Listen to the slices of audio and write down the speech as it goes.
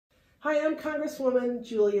Hi, I'm Congresswoman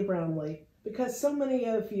Julia Brownlee. Because so many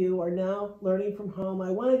of you are now learning from home, I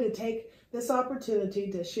wanted to take this opportunity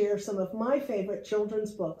to share some of my favorite children's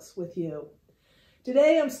books with you.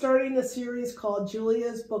 Today I'm starting a series called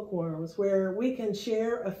Julia's Bookworms, where we can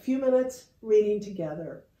share a few minutes reading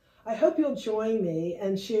together. I hope you'll join me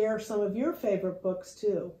and share some of your favorite books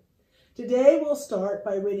too. Today we'll start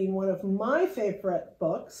by reading one of my favorite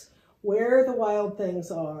books, Where the Wild Things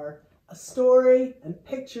Are, a story and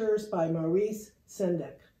pictures by Maurice,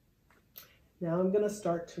 Sendak. Now I'm going to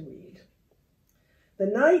start to read. The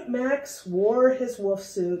night Max wore his wolf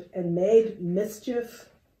suit and made mischief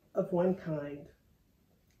of one kind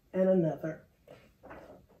and another.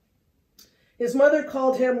 His mother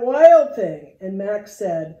called him Wild Thing, and Max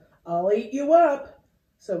said, "I'll eat you up."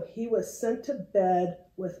 So he was sent to bed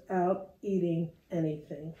without eating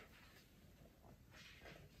anything.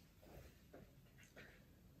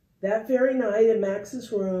 That very night in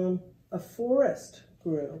Max's room, a forest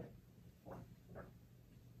grew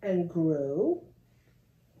and grew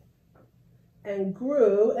and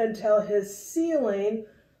grew until his ceiling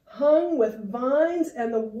hung with vines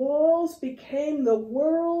and the walls became the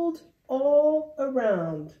world all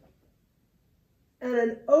around. And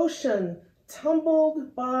an ocean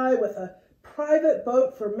tumbled by with a private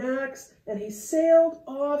boat for Max, and he sailed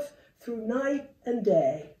off through night and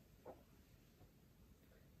day.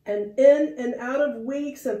 And in and out of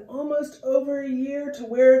weeks and almost over a year to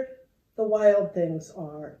where the wild things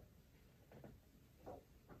are.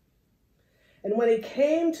 And when he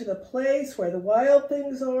came to the place where the wild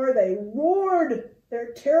things are, they roared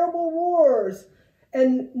their terrible roars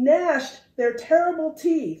and gnashed their terrible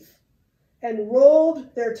teeth and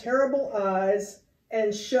rolled their terrible eyes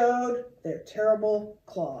and showed their terrible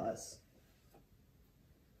claws.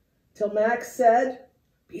 Till Max said,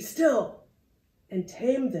 "Be still," and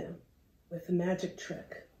tamed them with the magic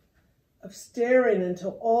trick of staring into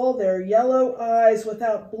all their yellow eyes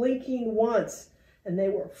without blinking once, and they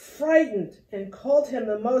were frightened and called him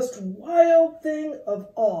the most wild thing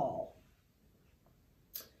of all,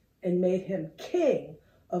 and made him king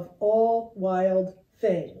of all wild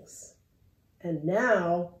things. "And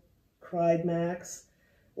now," cried Max,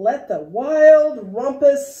 "let the wild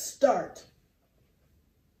rumpus start."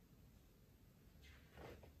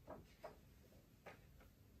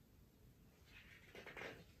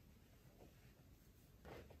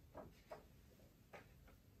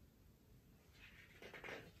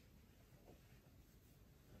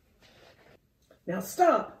 "Now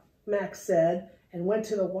stop," Max said, and went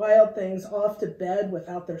to the wild things off to bed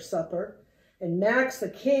without their supper. And Max, the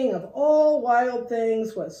king of all wild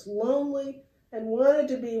things, was lonely and wanted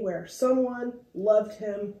to be where someone loved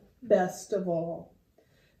him best of all.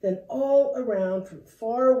 Then all around, from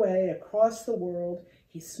far away across the world,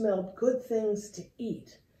 he smelled good things to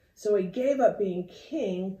eat. So he gave up being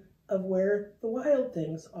king of where the wild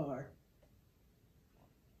things are.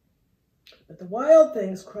 But the wild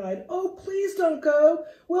things cried, "Oh, please don't go.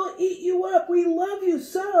 We'll eat you up. We love you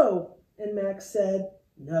so." And Max said,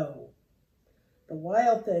 "No." The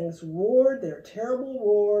wild things roared their terrible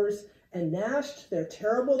roars and gnashed their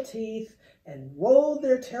terrible teeth and rolled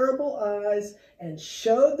their terrible eyes and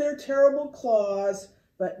showed their terrible claws.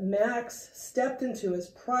 But Max stepped into his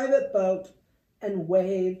private boat and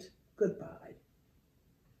waved goodbye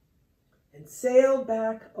and sailed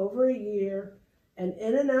back over a year and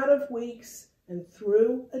in and out of weeks, and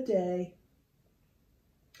through a day,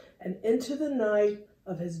 and into the night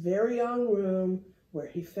of his very own room, where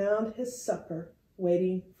he found his supper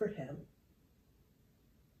waiting for him.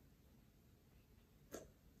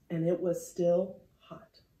 And it was still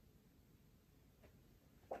hot.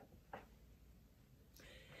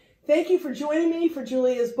 Thank you for joining me for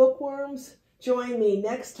Julia's Bookworms. Join me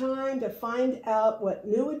next time to find out what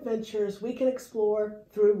new adventures we can explore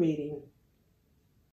through reading.